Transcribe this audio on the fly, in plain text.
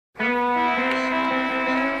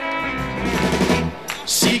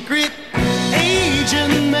secret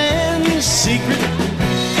agent man, secret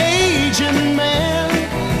agent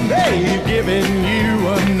man. They've given you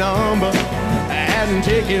a number and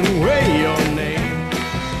taken away your name.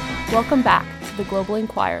 Welcome back to the Global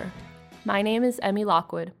Inquirer. My name is Emmy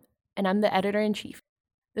Lockwood, and I'm the editor-in-chief.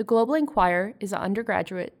 The Global Inquirer is an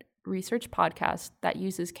undergraduate research podcast that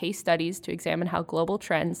uses case studies to examine how global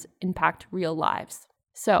trends impact real lives.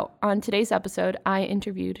 So, on today's episode, I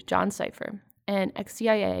interviewed John Sipher, an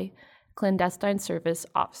ex-CIA clandestine service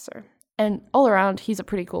officer. And all around, he's a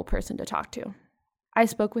pretty cool person to talk to. I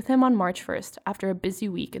spoke with him on March 1st after a busy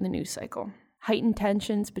week in the news cycle. Heightened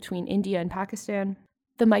tensions between India and Pakistan,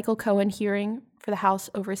 the Michael Cohen hearing for the House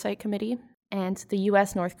Oversight Committee, and the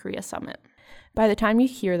U.S.-North Korea summit. By the time you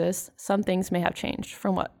hear this, some things may have changed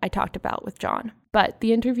from what I talked about with John, but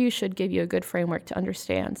the interview should give you a good framework to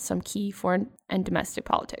understand some key foreign and domestic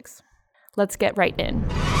politics. Let's get right in.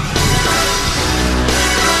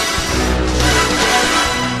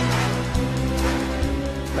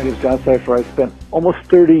 My name is John Sipher. I spent almost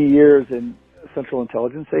 30 years in Central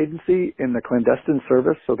Intelligence Agency in the clandestine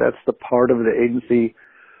service, so that's the part of the agency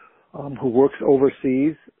who works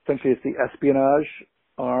overseas. Essentially, it's the espionage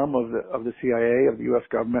arm of the CIA, of the U.S.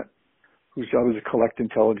 government, whose job is to collect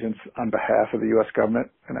intelligence on behalf of the U.S. government.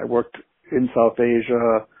 And I worked in South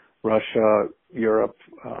Asia, Russia, Europe,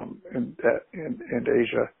 and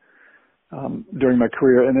Asia during my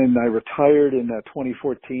career. And then I retired in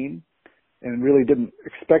 2014 and really didn't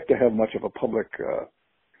expect to have much of a public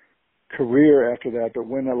career after that. But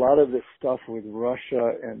when a lot of this stuff with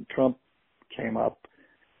Russia and Trump came up,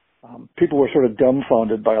 people were sort of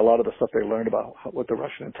dumbfounded by a lot of the stuff they learned about what the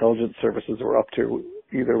Russian intelligence services were up to,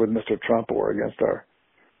 either with Mr. Trump or against our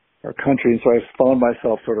country. And so I found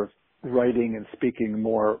myself sort of writing and speaking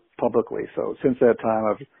more publicly. So since that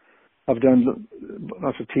time, I've done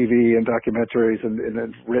lots of TV and documentaries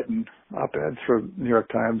and written op-eds for New York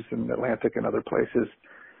Times and Atlantic and other places.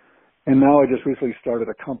 And now I just recently started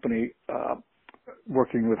a company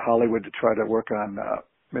working with Hollywood to try to work on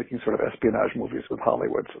making sort of espionage movies with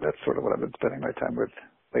Hollywood. So that's sort of what I've been spending my time with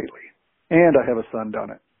lately. And I have a son down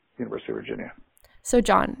at University of Virginia. So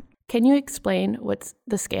John, can you explain what's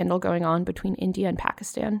the scandal going on between India and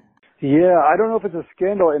Pakistan? Yeah, I don't know if it's a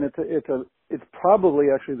scandal, and it's probably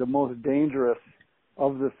actually the most dangerous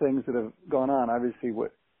of the things that have gone on. Obviously,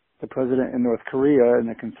 what the president in North Korea and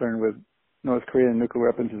the concern with North Korean nuclear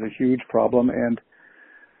weapons is a huge problem, and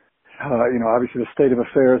obviously the state of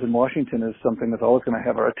affairs in Washington is something that's always going to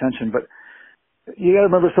have our attention. But you got to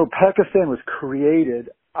remember, so Pakistan was created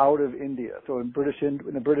out of India. So when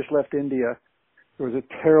the British left India, there was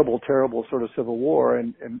a terrible, terrible sort of civil war,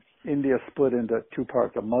 and India split into two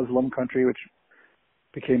parts: a Muslim country, which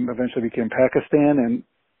eventually became Pakistan,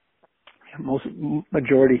 and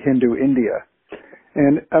majority Hindu India.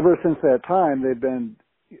 And ever since that time, they've been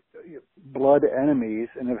blood enemies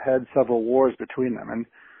and have had several wars between them. And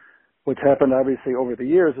what's happened, obviously, over the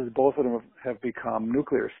years is both of them have become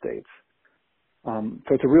nuclear states. So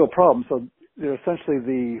it's a real problem. So they're essentially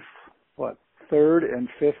the, third and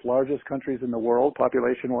fifth largest countries in the world,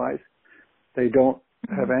 population-wise. They don't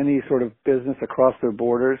have any sort of business across their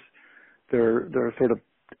borders. They're sort of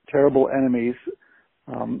terrible enemies.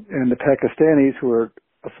 And the Pakistanis, who are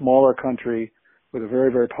a smaller country with a very,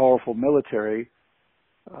 very powerful military,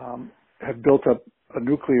 have built up a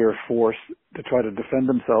nuclear force to try to defend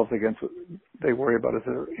themselves against what they worry about as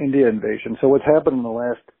an India invasion. So what's happened in the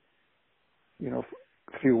last,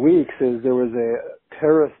 few weeks is there was a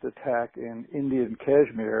terrorist attack in Indian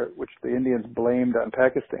Kashmir, which the Indians blamed on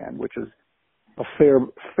Pakistan, which is a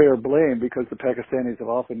fair blame because the Pakistanis have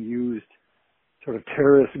often used sort of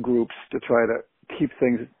terrorist groups to try to keep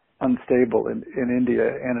things unstable in India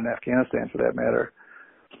and in Afghanistan, for that matter.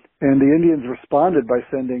 And the Indians responded by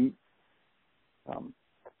sending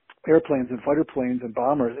airplanes and fighter planes and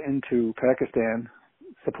bombers into Pakistan,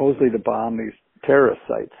 supposedly to bomb these terrorist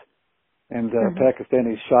sites. And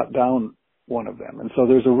Pakistanis shot down one of them. And so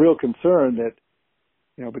there's a real concern that,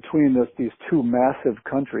 between these two massive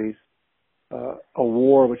countries, a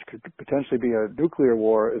war which could potentially be a nuclear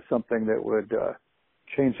war is something that would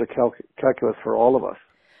change the calculus for all of us.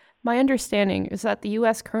 My understanding is that the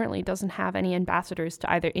U.S. currently doesn't have any ambassadors to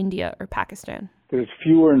either India or Pakistan. There's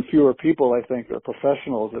fewer and fewer people, I think, or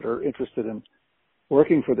professionals that are interested in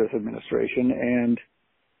working for this administration, and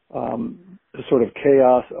the sort of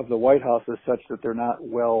chaos of the White House is such that they're not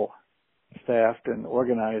well staffed and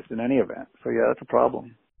organized in any event. So yeah, that's a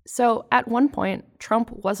problem. So at one point,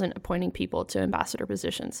 Trump wasn't appointing people to ambassador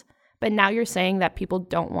positions, but now you're saying that people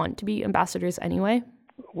don't want to be ambassadors anyway?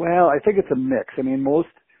 Well, I think it's a mix. I mean, most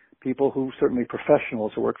people certainly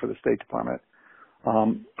professionals who work for the State Department,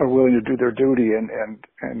 are willing to do their duty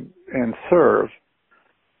and serve.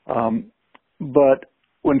 But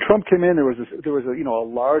when Trump came in, there was a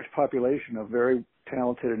large population of very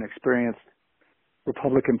talented and experienced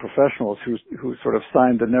Republican professionals who sort of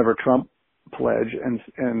signed the Never Trump pledge, and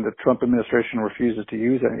the Trump administration refuses to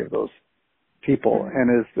use any of those people.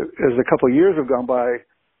 And as a couple of years have gone by,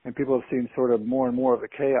 and people have seen sort of more and more of the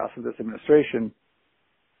chaos of this administration,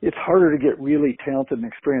 it's harder to get really talented and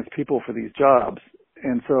experienced people for these jobs.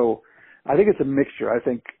 And so I think it's a mixture. I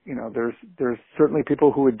think, there's certainly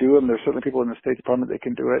people who would do them. There's certainly people in the State Department that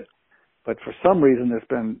can do it. But for some reason, there's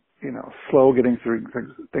been, slow getting through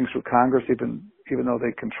things through Congress, even though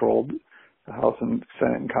they controlled the House and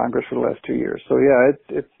Senate and Congress for the last 2 years. So yeah,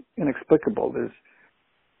 it's inexplicable.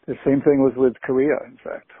 The same thing was with Korea, in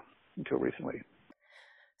fact, until recently.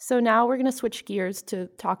 So now we're going to switch gears to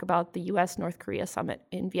talk about the U.S.-North Korea summit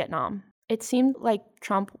in Vietnam. It seemed like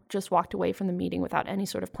Trump just walked away from the meeting without any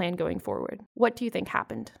sort of plan going forward. What do you think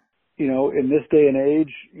happened? In this day and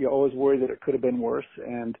age, you always worry that it could have been worse.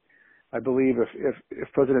 And I believe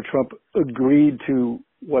if President Trump agreed to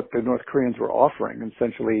what the North Koreans were offering,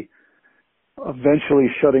 essentially eventually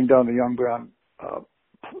shutting down the Yongbyon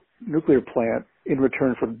nuclear plant in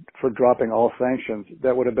return for dropping all sanctions,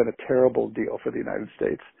 that would have been a terrible deal for the United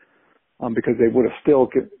States, because they would have still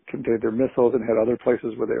contained their missiles and had other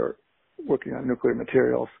places where they were working on nuclear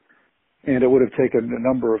materials. And it would have taken a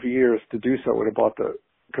number of years to do so. It would have bought the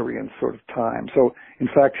Koreans sort of time. So, in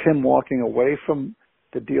fact, him walking away from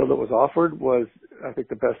the deal that was offered was, I think,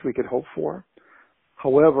 the best we could hope for.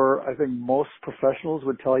 However, I think most professionals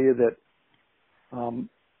would tell you that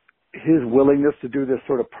his willingness to do this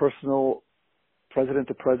sort of personal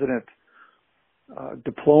president-to-president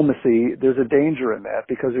diplomacy, there's a danger in that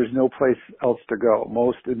because there's no place else to go.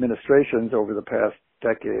 Most administrations over the past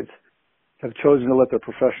decades have chosen to let their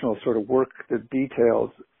professionals sort of work the details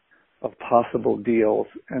of possible deals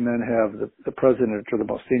and then have the president or the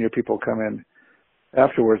most senior people come in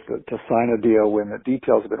afterwards to sign a deal when the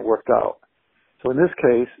details have been worked out. So in this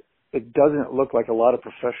case, it doesn't look like a lot of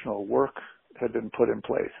professional work had been put in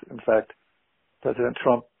place. In fact, President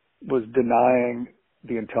Trump was denying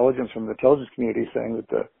the intelligence from the intelligence community, saying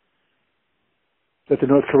that the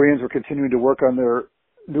North Koreans were continuing to work on their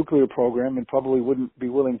nuclear program and probably wouldn't be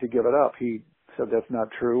willing to give it up. He said that's not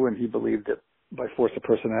true, and he believed that by force of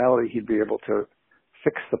personality he'd be able to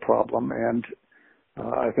fix the problem. And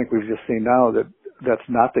I think we've just seen now that that's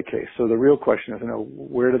not the case. So the real question is,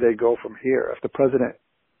 where do they go from here? If the president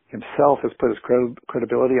himself has put his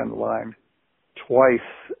credibility on the line twice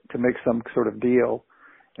to make some sort of deal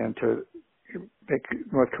and to make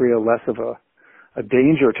North Korea less of a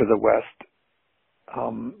danger to the West,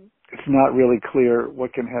 it's not really clear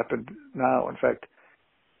what can happen now. In fact,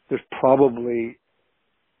 there's probably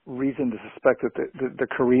reason to suspect that the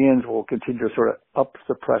Koreans will continue to sort of up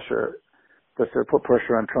the pressure, to sort of put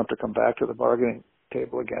pressure on Trump to come back to the bargaining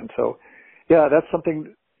table again. So, yeah, that's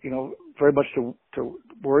something, very much to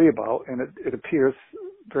worry about, and it appears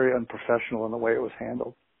very unprofessional in the way it was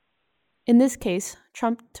handled. In this case,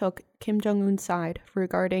 Trump took Kim Jong-un's side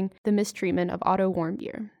regarding the mistreatment of Otto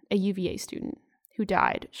Warmbier, a UVA student, who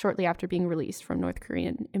died shortly after being released from North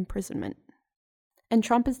Korean imprisonment. And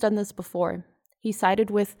Trump has done this before. He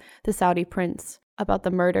sided with the Saudi prince about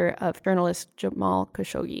the murder of journalist Jamal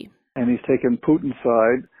Khashoggi. And he's taken Putin's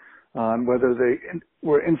side on whether they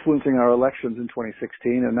were influencing our elections in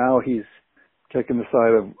 2016, and now he's taken the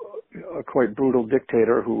side of a quite brutal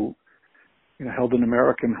dictator who held an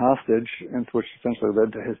American hostage, and which essentially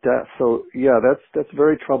led to his death. So, yeah, that's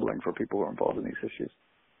very troubling for people who are involved in these issues.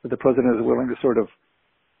 That the president is willing to sort of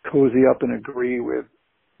cozy up and agree with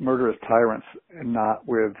murderous tyrants and not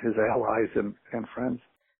with his allies and friends.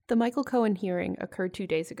 The Michael Cohen hearing occurred 2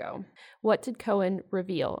 days ago. What did Cohen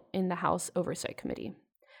reveal in the House Oversight Committee?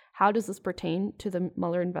 How does this pertain to the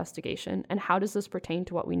Mueller investigation? And how does this pertain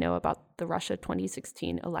to what we know about the Russia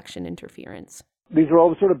 2016 election interference? These are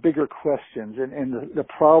all sort of bigger questions. And the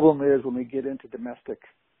problem is when we get into domestic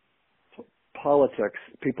politics,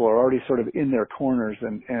 people are already sort of in their corners.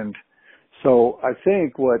 And so I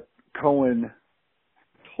think what Cohen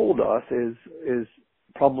told us is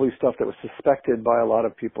probably stuff that was suspected by a lot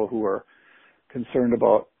of people who are concerned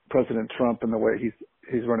about President Trump and the way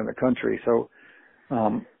he's running the country. So,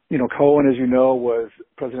 Cohen, as you know, was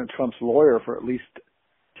President Trump's lawyer for at least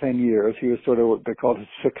 10 years. He was sort of what they called his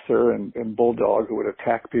fixer and bulldog who would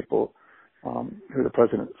attack people who the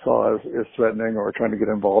president saw as threatening or trying to get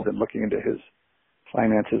involved in looking into his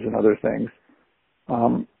finances and other things.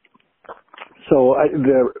 So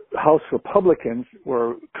the House Republicans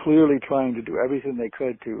were clearly trying to do everything they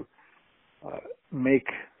could to make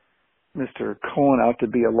Mr. Cohen out to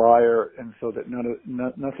be a liar, and so that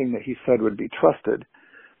nothing that he said would be trusted,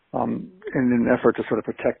 in an effort to sort of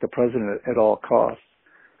protect the president at all costs.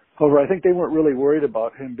 However, I think they weren't really worried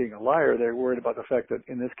about him being a liar. They were worried about the fact that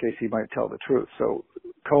in this case he might tell the truth. So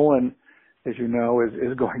Cohen, as you know,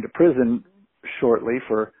 is going to prison shortly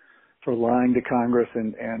for lying to Congress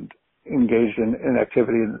and engaged in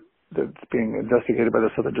activity that's being investigated by the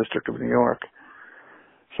Southern District of New York.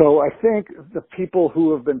 So I think the people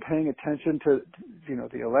who have been paying attention to,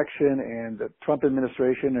 the election and the Trump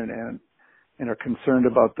administration and are concerned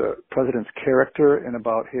about the president's character and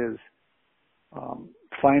about his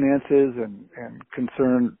finances and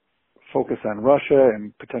concern focus on Russia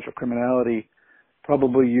and potential criminality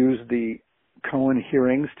probably use the Cohen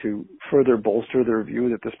hearings to further bolster their view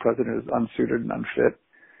that this president is unsuited and unfit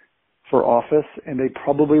for office. And they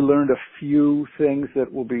probably learned a few things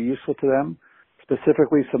that will be useful to them,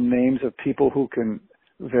 specifically some names of people who can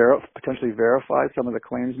potentially verify some of the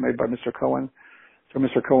claims made by Mr. Cohen. So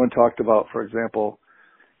Mr. Cohen talked about, for example,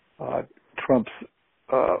 Trump's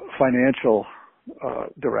financial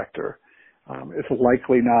director. It's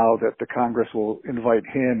likely now that the Congress will invite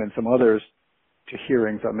him and some others to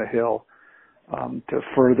hearings on the Hill to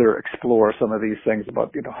further explore some of these things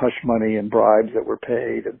about hush money and bribes that were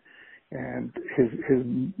paid and his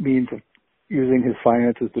means of using his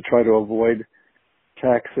finances to try to avoid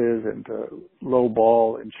taxes and to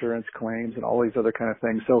lowball insurance claims and all these other kind of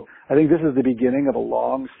things. So I think this is the beginning of a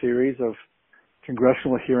long series of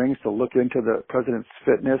congressional hearings to look into the president's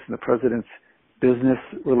fitness and the president's business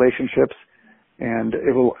relationships, and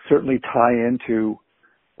it will certainly tie into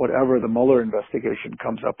whatever the Mueller investigation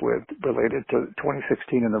comes up with related to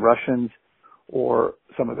 2016 and the Russians or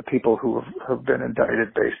some of the people who have been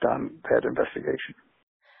indicted based on that investigation.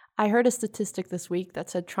 I heard a statistic this week that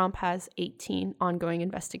said Trump has 18 ongoing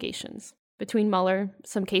investigations between Mueller,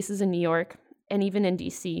 some cases in New York, and even in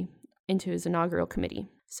D.C. into his inaugural committee.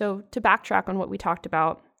 So to backtrack on what we talked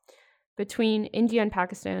about, between India and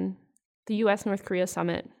Pakistan, the U.S.-North Korea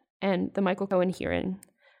summit, and the Michael Cohen hearing,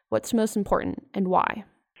 what's most important and why?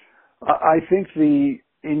 I think the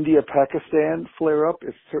India-Pakistan flare-up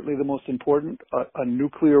is certainly the most important. A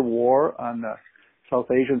nuclear war on the South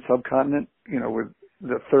Asian subcontinent, with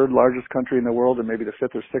the third largest country in the world and maybe the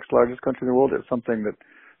fifth or sixth largest country in the world, is something that,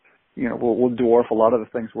 will dwarf a lot of the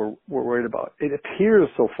things we're worried about. It appears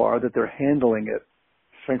so far that they're handling it,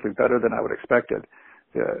 frankly, better than I would expected.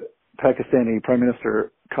 The Pakistani Prime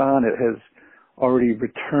Minister Khan has already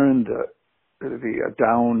returned the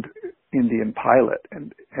downed Indian pilot.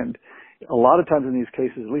 And a lot of times in these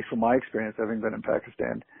cases, at least from my experience, having been in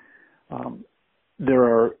Pakistan,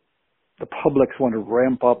 the publics want to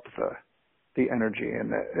ramp up the energy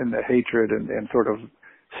and the hatred and sort of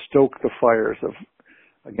stoke the fires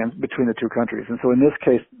between the two countries. And so in this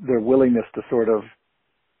case, their willingness to sort of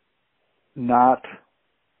not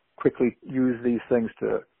quickly use these things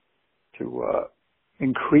to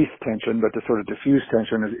increase tension, but to sort of diffuse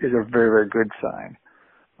tension is a very, very good sign.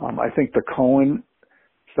 I think the Cohen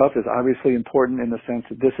stuff is obviously important in the sense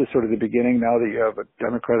that this is sort of the beginning now that you have a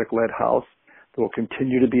Democratic-led House. There will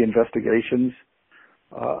continue to be investigations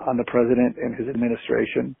on the president and his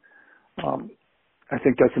administration. I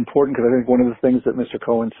think that's important because I think one of the things that Mr.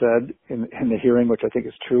 Cohen said in the hearing, which I think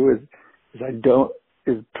is true, is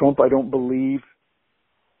Trump, I don't believe,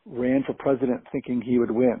 ran for president thinking he would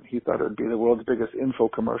win. He thought it would be the world's biggest info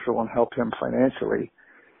commercial and help him financially,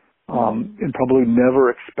 and probably never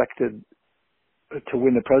expected to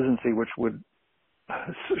win the presidency, which would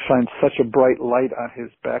shine such a bright light on his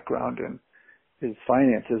background and his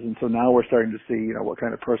finances. And so now we're starting to see, what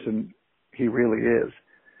kind of person he really is.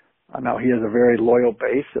 Now he has a very loyal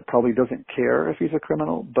base that probably doesn't care if he's a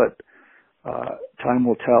criminal, but time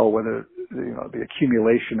will tell whether the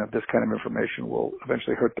accumulation of this kind of information will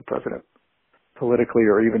eventually hurt the president politically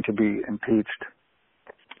or even to be impeached.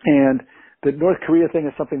 And the North Korea thing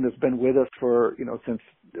is something that's been with us for, since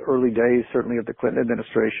the early days, certainly of the Clinton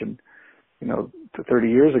administration, 30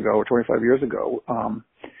 years ago or 25 years ago.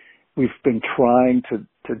 We've been trying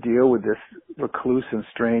to deal with this recluse and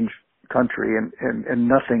strange country and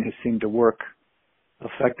nothing has seemed to work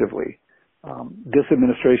effectively. This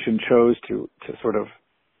administration chose to sort of,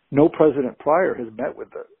 no president prior has met with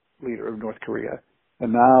the leader of North Korea.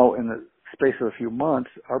 And now in the space of a few months,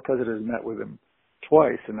 our president has met with him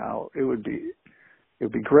twice. And now it would be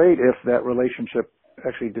great if that relationship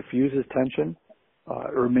actually diffuses tension.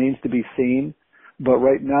 It remains to be seen. But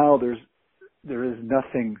right now there is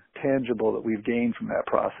nothing tangible that we've gained from that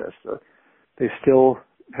process. They still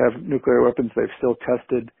have nuclear weapons. They've still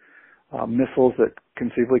tested missiles that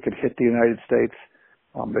conceivably could hit the United States.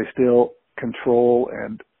 They still control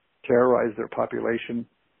and terrorize their population.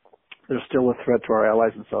 They're still a threat to our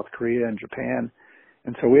allies in South Korea and Japan.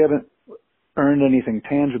 And so we haven't earned anything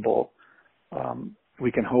tangible.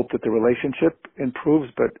 We can hope that the relationship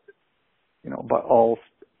improves, but, by all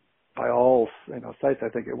sites, I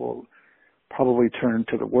think it will probably turn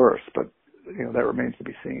to the worse, but, that remains to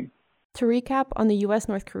be seen. To recap on the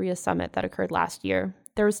U.S.-North Korea summit that occurred last year,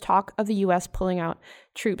 there was talk of the U.S. pulling out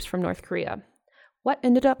troops from North Korea. What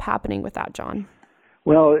ended up happening with that, John?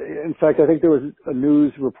 Well, in fact, I think there was a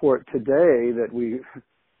news report today that we,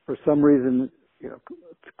 for some reason,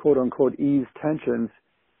 quote unquote, ease tensions.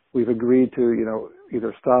 We've agreed to,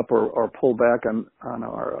 either stop or pull back on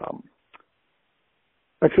our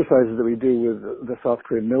exercises that we do with the South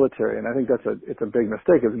Korean military. And I think it's a big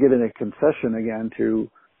mistake. It's giving a concession again to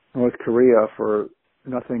North Korea for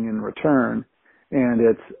nothing in return. And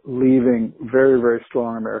it's leaving very, very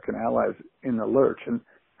strong American allies in the lurch. And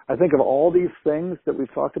I think of all these things that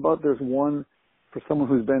we've talked about, there's one for someone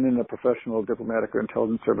who's been in the professional diplomatic or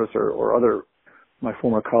intelligence service or other, my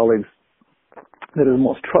former colleagues, that is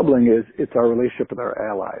most troubling is it's our relationship with our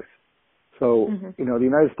allies. So, the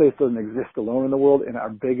United States doesn't exist alone in the world, and our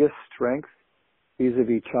biggest strength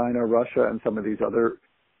vis-a-vis China, Russia, and some of these other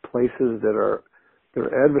places that are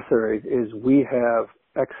their adversaries is we have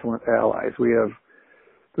excellent allies. We have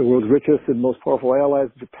the world's richest and most powerful allies,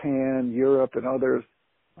 Japan, Europe, and others.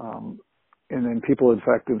 And then people, in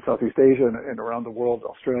fact, in Southeast Asia and around the world,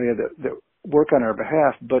 Australia, that work on our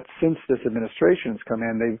behalf. But since this administration has come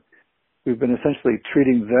in, we've been essentially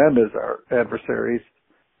treating them as our adversaries.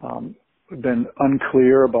 We've been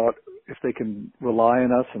unclear about if they can rely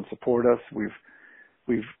on us and support us.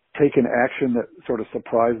 We've taken action that sort of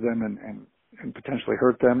surprised them and potentially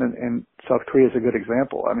hurt them. And South Korea is a good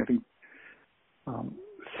example. I think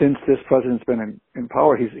since this president's been in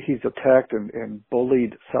power, he's attacked and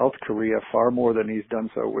bullied South Korea far more than he's done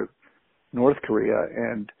so with North Korea.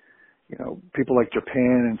 And, people like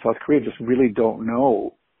Japan and South Korea just really don't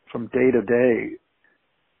know from day to day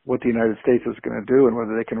what the United States is going to do and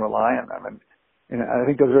whether they can rely on them. And I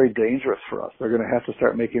think that's very dangerous for us. They're going to have to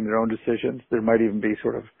start making their own decisions. There might even be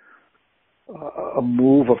sort of a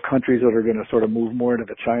move of countries that are going to sort of move more into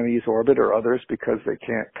the Chinese orbit or others because they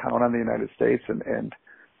can't count on the United States. And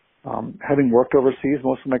having worked overseas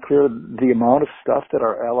most of my career, the amount of stuff that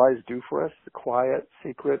our allies do for us, quiet,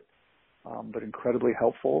 secret, but incredibly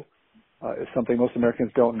helpful, is something most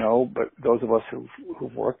Americans don't know, but those of us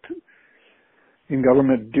who've worked in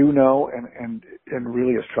government do know and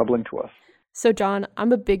really is troubling to us. So, John,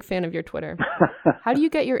 I'm a big fan of your Twitter. How do you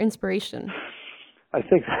get your inspiration? I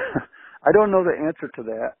think I don't know the answer to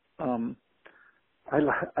that.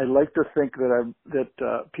 I like to think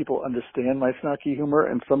that people understand my snarky humor,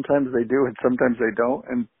 and sometimes they do, and sometimes they don't.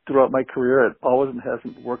 And throughout my career, it always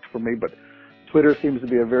hasn't worked for me. But Twitter seems to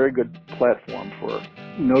be a very good platform for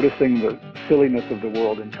noticing the silliness of the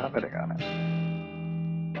world and commenting on it.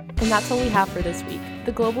 And that's all we have for this week.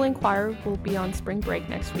 The Global Inquirer will be on spring break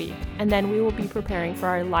next week, and then we will be preparing for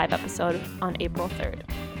our live episode on April 3rd.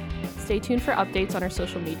 Stay tuned for updates on our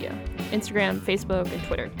social media, Instagram, Facebook, and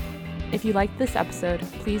Twitter. If you liked this episode,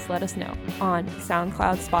 please let us know on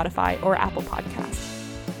SoundCloud, Spotify, or Apple Podcasts.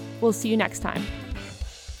 We'll see you next time.